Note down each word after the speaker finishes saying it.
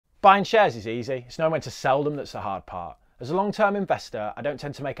Buying shares is easy. It's knowing when to sell them that's the hard part. As a long-term investor, I don't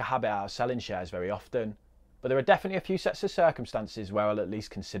tend to make a habit out of selling shares very often, but there are definitely a few sets of circumstances where I'll at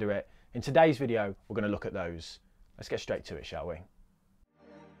least consider it. In today's video, we're going to look at those. Let's get straight to it, shall we?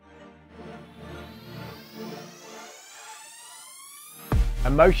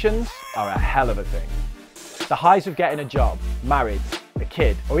 Emotions are a hell of a thing. The highs of getting a job, married, a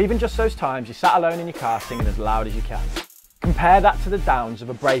kid, or even just those times you sat alone in your car singing as loud as you can. Compare that to the downs of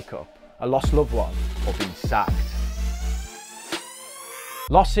a breakup, a lost loved one, or being sacked.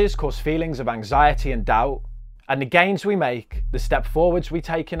 Losses cause feelings of anxiety and doubt, and the gains we make, the step forwards we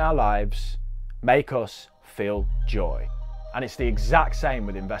take in our lives, make us feel joy. And it's the exact same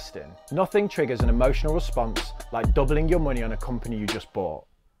with investing. Nothing triggers an emotional response like doubling your money on a company you just bought.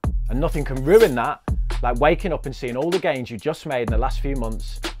 And nothing can ruin that like waking up and seeing all the gains you just made in the last few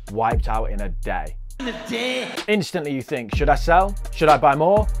months wiped out in a day. Instantly you think, should I sell? Should I buy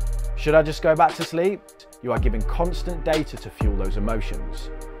more? Should I just go back to sleep? You are giving constant data to fuel those emotions.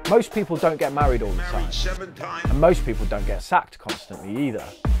 Most people don't get married all the time. And most people don't get sacked constantly either.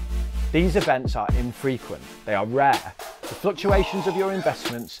 These events are infrequent, they are rare. The fluctuations of your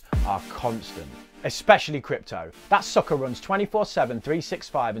investments are constant. Especially crypto. That sucker runs 24/7,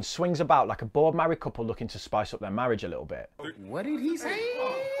 365 and swings about like a bored married couple looking to spice up their marriage a little bit. What did he say?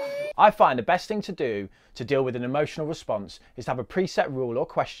 I find the best thing to do to deal with an emotional response is to have a preset rule or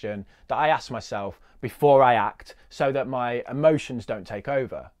question that I ask myself before I act so that my emotions don't take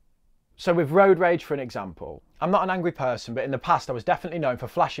over. So with road rage, for an example, I'm not an angry person, but in the past I was definitely known for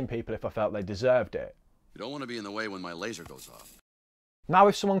flashing people if I felt they deserved it. You don't want to be in the way when my laser goes off. Now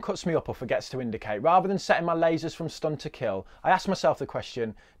if someone cuts me up or forgets to indicate, rather than setting my lasers from stun to kill, I ask myself the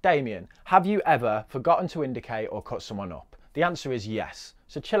question, Damien, have you ever forgotten to indicate or cut someone up? The answer is yes.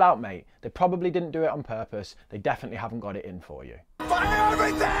 So chill out, mate. They probably didn't do it on purpose. They definitely haven't got it in for you. Fire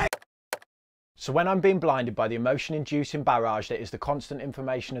everything! So when I'm being blinded by the emotion-inducing barrage that is the constant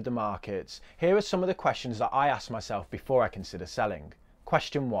information of the markets, here are some of the questions that I ask myself before I consider selling.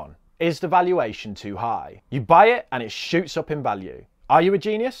 Question 1. Is the valuation too high? You buy it and it shoots up in value. Are you a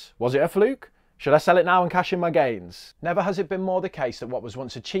genius? Was it a fluke? Should I sell it now and cash in my gains? Never has it been more the case that what was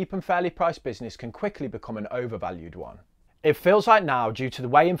once a cheap and fairly priced business can quickly become an overvalued one. It feels like now, due to the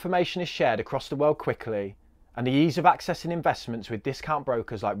way information is shared across the world quickly, and the ease of accessing investments with discount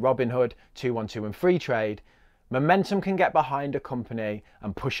brokers like Robinhood, 212 and Freetrade, momentum can get behind a company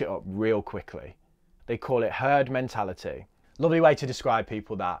and push it up real quickly. They call it herd mentality. Lovely way to describe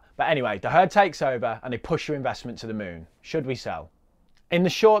people that. But anyway, the herd takes over and they push your investment to the moon. Should we sell? In the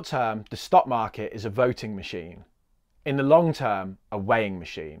short term, the stock market is a voting machine. In the long term, a weighing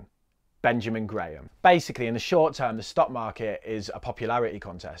machine. Benjamin Graham. Basically, in the short term, the stock market is a popularity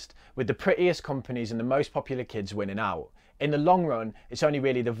contest, with the prettiest companies and the most popular kids winning out. In the long run, it's only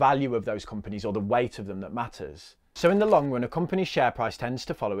really the value of those companies or the weight of them that matters. So in the long run, a company's share price tends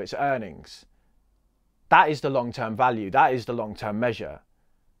to follow its earnings. That is the long-term value, that is the long-term measure.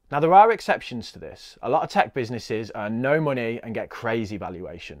 Now there are exceptions to this. A lot of tech businesses earn no money and get crazy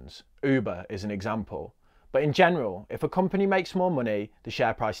valuations. Uber is an example. But in general, if a company makes more money, the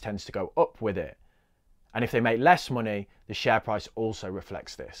share price tends to go up with it. And if they make less money, the share price also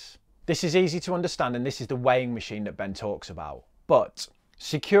reflects this. This is easy to understand and this is the weighing machine that Ben talks about. But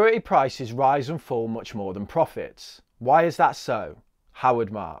security prices rise and fall much more than profits. Why is that so?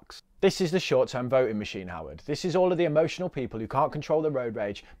 Howard Marks. This is the short-term voting machine, Howard. This is all of the emotional people who can't control the road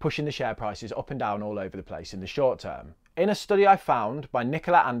rage, pushing the share prices up and down all over the place in the short term. In a study I found by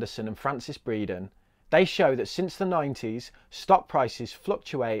Nicola Anderson and Francis Breeden, they show that since the 90s, stock prices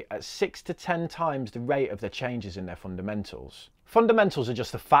fluctuate at 6 to 10 times the rate of the changes in their fundamentals. Fundamentals are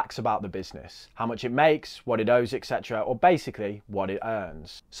just the facts about the business, how much it makes, what it owes, etc., or basically what it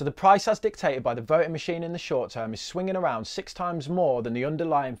earns. So the price as dictated by the voting machine in the short term is swinging around 6 times more than the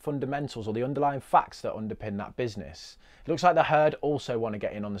underlying fundamentals or the underlying facts that underpin that business. It looks like the herd also want to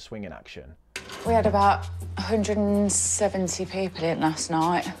get in on the swinging action. We had about 170 people in last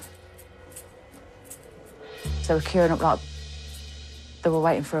night. So we're queuing up like they were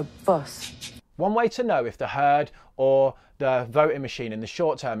waiting for a bus. One way to know if the herd or the voting machine in the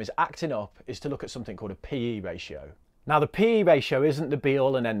short term is acting up is to look at something called a PE ratio. Now the PE ratio isn't the be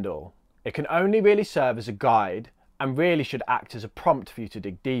all and end all. It can only really serve as a guide and really should act as a prompt for you to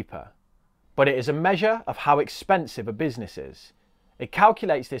dig deeper. But it is a measure of how expensive a business is. It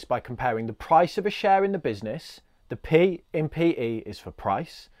calculates this by comparing the price of a share in the business, the P in PE is for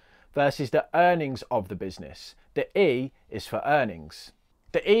price, versus the earnings of the business. The E is for earnings.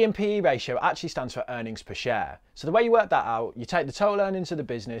 The E in PE ratio actually stands for earnings per share. So the way you work that out, you take the total earnings of the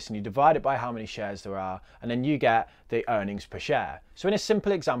business and you divide it by how many shares there are, and then you get the earnings per share. So in a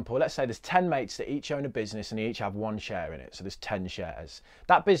simple example, let's say there's 10 mates that each own a business and they each have 1 share in it. So there's 10 shares.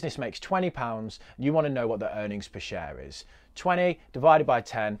 That business makes £20 and you want to know what the earnings per share is. 20 divided by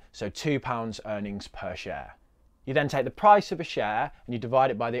 10, so £2 earnings per share. You then take the price of a share and you divide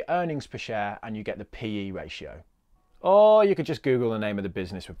it by the earnings per share and you get the PE ratio. Or you could just Google the name of the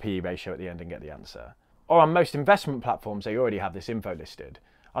business with PE ratio at the end and get the answer. Or on most investment platforms, they already have this info listed.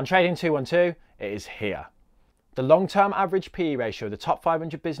 On Trading 212, it is here. The long-term average PE ratio of the top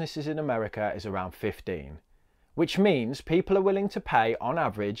 500 businesses in America is around 15, which means people are willing to pay, on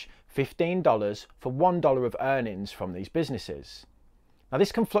average, $15 for $1 of earnings from these businesses. Now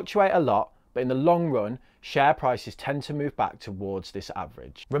this can fluctuate a lot, but in the long run, share prices tend to move back towards this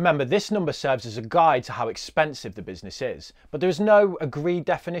average. Remember, this number serves as a guide to how expensive the business is, but there is no agreed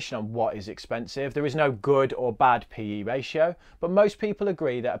definition on what is expensive. There is no good or bad PE ratio, but most people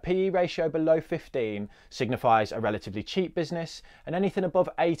agree that a PE ratio below 15 signifies a relatively cheap business, and anything above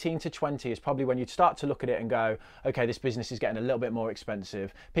 18 to 20 is probably when you'd start to look at it and go, okay, this business is getting a little bit more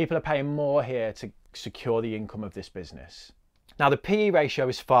expensive. People are paying more here to secure the income of this business. Now, the PE ratio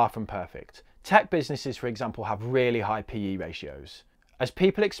is far from perfect. Tech businesses, for example, have really high PE ratios, as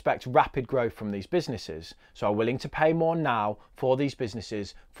people expect rapid growth from these businesses, so are willing to pay more now for these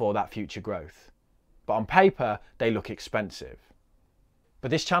businesses for that future growth. But on paper, they look expensive. But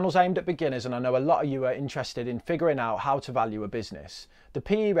this channel's aimed at beginners, and I know a lot of you are interested in figuring out how to value a business. The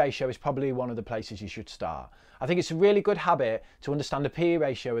PE ratio is probably one of the places you should start. I think it's a really good habit to understand the PE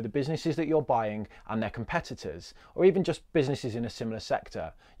ratio of the businesses that you're buying and their competitors, or even just businesses in a similar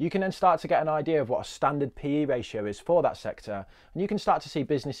sector. You can then start to get an idea of what a standard PE ratio is for that sector, and you can start to see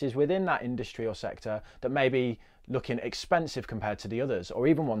businesses within that industry or sector that may be looking expensive compared to the others, or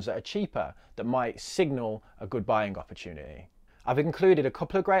even ones that are cheaper that might signal a good buying opportunity. I've included a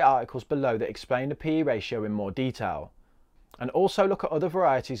couple of great articles below that explain the PE ratio in more detail, and also look at other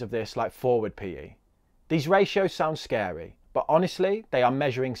varieties of this like forward PE. These ratios sound scary, but honestly, they are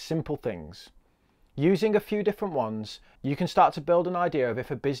measuring simple things. Using a few different ones, you can start to build an idea of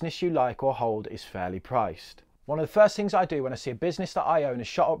if a business you like or hold is fairly priced. One of the first things I do when I see a business that I own has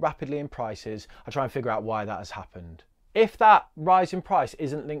shot up rapidly in prices, I try and figure out why that has happened. If that rise in price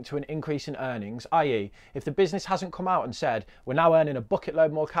isn't linked to an increase in earnings, i.e. if the business hasn't come out and said, we're now earning a bucket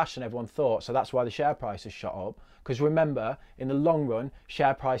load more cash than everyone thought, so that's why the share price has shot up, because remember, in the long run,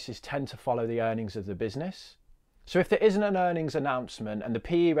 share prices tend to follow the earnings of the business. So if there isn't an earnings announcement and the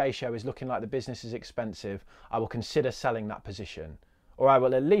PE ratio is looking like the business is expensive, I will consider selling that position. Or I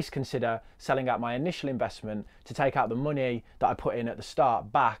will at least consider selling out my initial investment to take out the money that I put in at the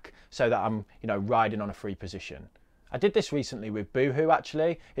start back so that I'm, riding on a free position. I did this recently with Boohoo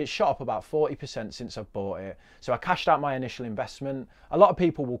actually. It shot up about 40% since I've bought it. So I cashed out my initial investment. A lot of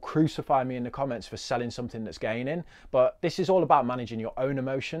people will crucify me in the comments for selling something that's gaining, but this is all about managing your own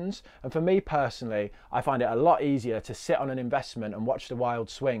emotions. And for me personally, I find it a lot easier to sit on an investment and watch the wild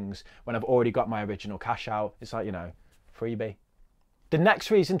swings when I've already got my original cash out. It's like, freebie. The next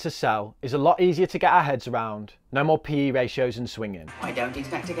reason to sell is a lot easier to get our heads around. No more PE ratios and swinging. I don't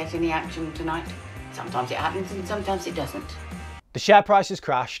expect to get any action tonight. Sometimes it happens and sometimes it doesn't. The share price has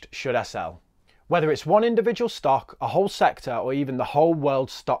crashed, should I sell? Whether it's one individual stock, a whole sector, or even the whole world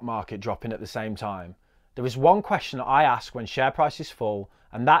stock market dropping at the same time, there is one question that I ask when share prices fall,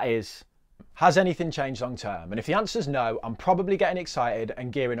 and that is, has anything changed long term? And if the answer is no, I'm probably getting excited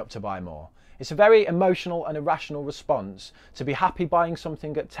and gearing up to buy more. It's a very emotional and irrational response to be happy buying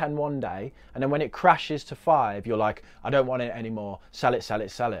something at 10 one day, and then when it crashes to 5, you're like, I don't want it anymore, sell it, sell it,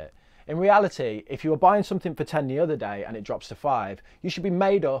 sell it. In reality, if you were buying something for 10 the other day and it drops to 5, you should be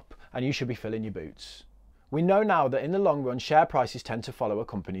made up and you should be filling your boots. We know now that in the long run, share prices tend to follow a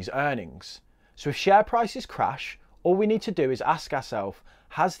company's earnings. So if share prices crash, all we need to do is ask ourselves,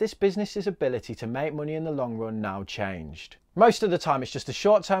 has this business's ability to make money in the long run now changed? Most of the time it's just a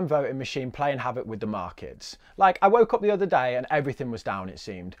short-term voting machine playing havoc with the markets. Like, I woke up the other day and everything was down, it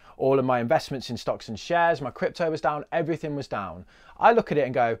seemed. All of my investments in stocks and shares, my crypto was down, everything was down. I look at it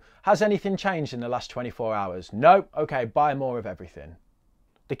and go, has anything changed in the last 24 hours? Nope, okay, buy more of everything.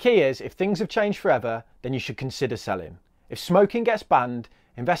 The key is, if things have changed forever, then you should consider selling. If smoking gets banned,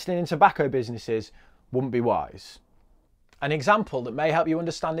 investing in tobacco businesses wouldn't be wise. An example that may help you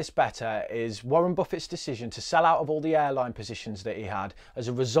understand this better is Warren Buffett's decision to sell out of all the airline positions that he had as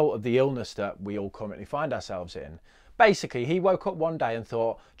a result of the illness that we all currently find ourselves in. Basically, he woke up one day and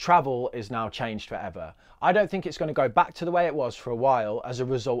thought, travel is now changed forever. I don't think it's going to go back to the way it was for a while as a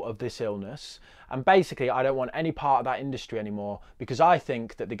result of this illness. And basically, I don't want any part of that industry anymore because I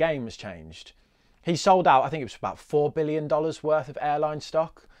think that the game has changed. He sold out, I think it was about $4 billion worth of airline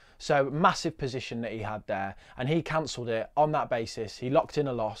stock. So massive position that he had there, and he cancelled it on that basis. He locked in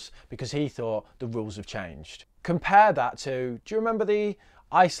a loss because he thought the rules have changed. Compare that to, do you remember the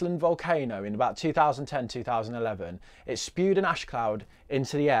Iceland volcano in about 2010, 2011? It spewed an ash cloud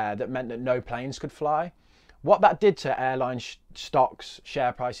into the air that meant that no planes could fly. What that did to airline stocks,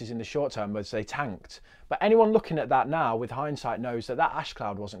 share prices in the short term was they tanked. But anyone looking at that now with hindsight knows that that ash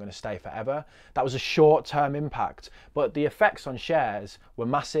cloud wasn't going to stay forever. That was a short-term impact, but the effects on shares were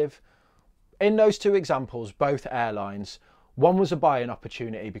massive. In those two examples, both airlines, one was a buying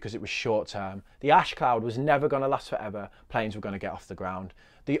opportunity because it was short-term. The ash cloud was never going to last forever. Planes were going to get off the ground.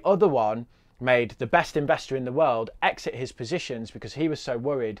 The other one made the best investor in the world exit his positions because he was so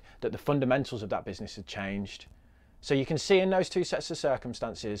worried that the fundamentals of that business had changed. So you can see in those two sets of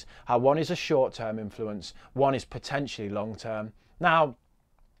circumstances how one is a short-term influence, one is potentially long-term. Now,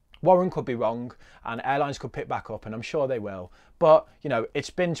 Warren could be wrong and airlines could pick back up, and I'm sure they will. But, you know,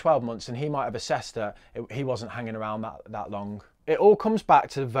 it's been 12 months and he might have assessed that he wasn't hanging around that long. It all comes back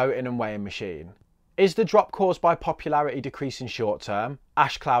to the voting and weighing machine. Is the drop caused by popularity decreasing short-term,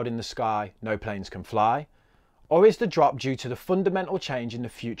 ash cloud in the sky, no planes can fly? Or is the drop due to the fundamental change in the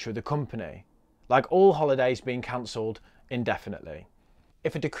future of the company? Like all holidays being cancelled indefinitely.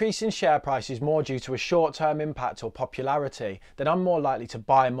 If a decrease in share price is more due to a short-term impact or popularity, then I'm more likely to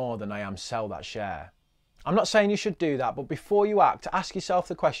buy more than I am sell that share. I'm not saying you should do that, but before you act, ask yourself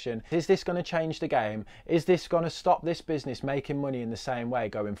the question, is this going to change the game? Is this going to stop this business making money in the same way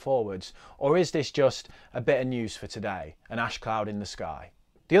going forwards? Or is this just a bit of news for today, an ash cloud in the sky?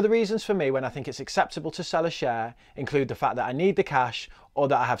 The other reasons for me when I think it's acceptable to sell a share include the fact that I need the cash or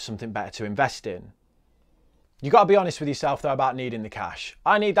that I have something better to invest in. You've got to be honest with yourself though about needing the cash.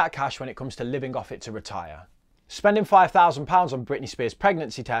 I need that cash when it comes to living off it to retire. Spending £5,000 on Britney Spears'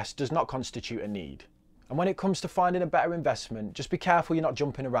 pregnancy test does not constitute a need. And when it comes to finding a better investment, just be careful you're not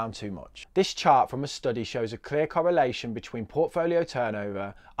jumping around too much. This chart from a study shows a clear correlation between portfolio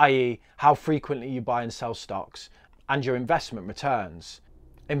turnover, i.e. how frequently you buy and sell stocks, and your investment returns.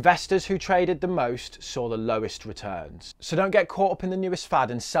 Investors who traded the most saw the lowest returns. So don't get caught up in the newest fad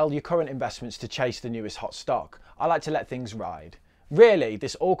and sell your current investments to chase the newest hot stock. I like to let things ride. Really,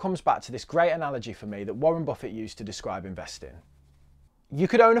 this all comes back to this great analogy for me that Warren Buffett used to describe investing. You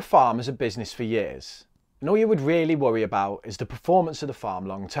could own a farm as a business for years, and all you would really worry about is the performance of the farm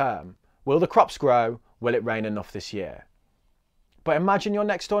long term. Will the crops grow? Will it rain enough this year? But imagine your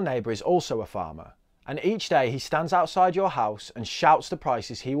next door neighbour is also a farmer. And each day he stands outside your house and shouts the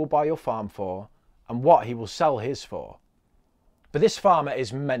prices he will buy your farm for and what he will sell his for. But this farmer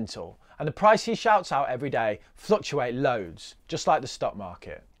is mental, and the price he shouts out every day fluctuate loads, just like the stock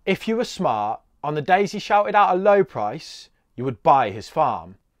market. If you were smart, on the days he shouted out a low price, you would buy his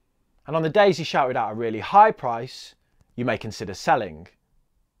farm. And on the days he shouted out a really high price, you may consider selling.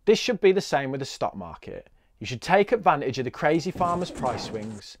 This should be the same with the stock market. You should take advantage of the crazy farmers' price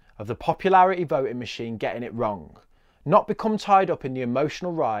swings, of the popularity voting machine getting it wrong, not become tied up in the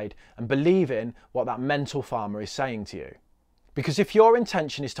emotional ride and believe in what that mental farmer is saying to you. Because if your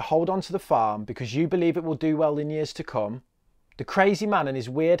intention is to hold on to the farm because you believe it will do well in years to come, the crazy man and his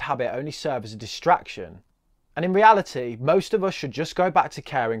weird habit only serve as a distraction. And in reality, most of us should just go back to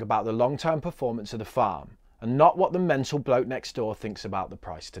caring about the long-term performance of the farm and not what the mental bloke next door thinks about the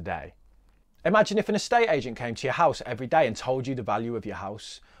price today. Imagine if an estate agent came to your house every day and told you the value of your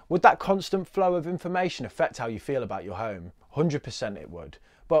house. Would that constant flow of information affect how you feel about your home? 100% it would.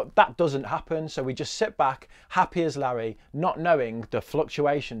 But that doesn't happen, so we just sit back, happy as Larry, not knowing the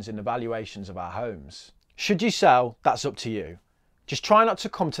fluctuations in the valuations of our homes. Should you sell? That's up to you. Just try not to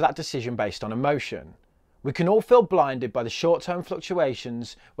come to that decision based on emotion. We can all feel blinded by the short-term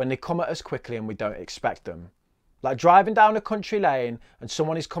fluctuations when they come at us quickly and we don't expect them. Like driving down a country lane and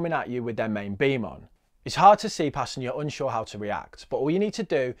someone is coming at you with their main beam on. It's hard to see past and you're unsure how to react, but all you need to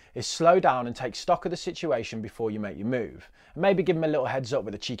do is slow down and take stock of the situation before you make your move. And maybe give them a little heads up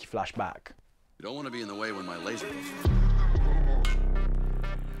with a cheeky flashback. You don't want to be in the way when my laser goes off.